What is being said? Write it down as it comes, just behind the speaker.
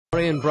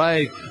And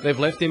Brave, they've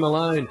left him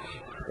alone.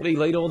 Will he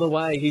lead all the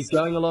way? He's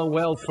going along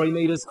well, 3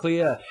 metres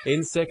clear.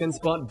 In second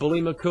spot, Bully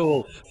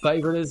McCool.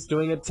 Favourite is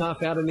doing it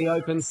tough out in the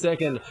open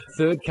second.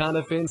 Third, Can't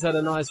Offense had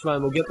a nice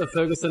run. We'll get the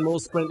Ferguson Moore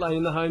sprint lane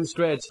in the home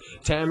stretch.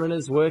 Tamron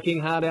is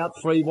working hard out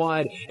 3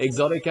 wide.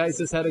 Exotic Ace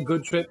has had a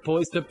good trip,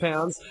 poised to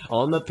pounce.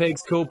 On the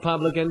pegs, Cool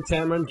Publican,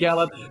 Tamron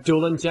Gallop.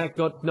 Doolin Jack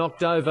got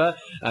knocked over.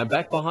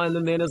 Back behind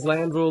them then is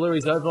Land Ruler.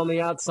 He's over on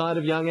the outside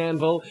of Young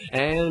Anvil.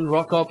 And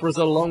Rock Opera's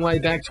a long way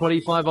back,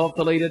 25 off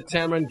the lead at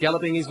Tamron,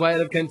 galloping his way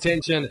out of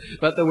contention.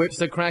 But the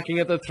whips are cracking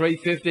at the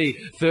 350.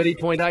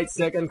 30.8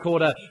 second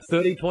quarter.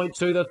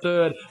 30.2 the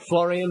third.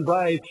 Florian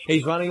Brave.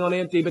 He's running on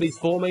empty, but he's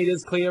 4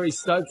 metres clear. He's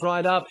stoked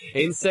right up.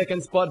 In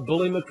second spot,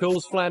 Bully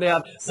McCool's flat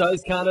out.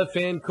 So's Can't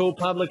Offend. Cool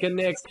Publican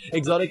next.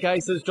 Exotic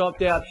Ace has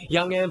dropped out.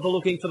 Young Anvil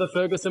looking for the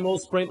Ferguson Moore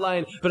sprint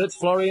lane, but it's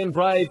Florian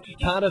Brave.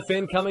 Can't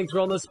Offend coming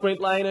through on the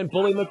sprint lane, and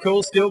Bully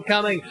McCool still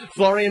coming.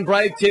 Florian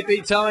Brave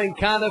tippy-toeing.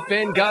 Can't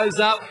Offend goes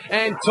up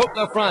and took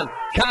the front.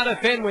 Can't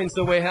Offend wins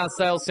the Warehouse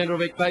Sales Central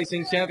Vic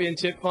Pacing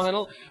Championship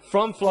final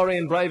from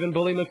Florian Brave and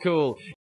Bully McCool.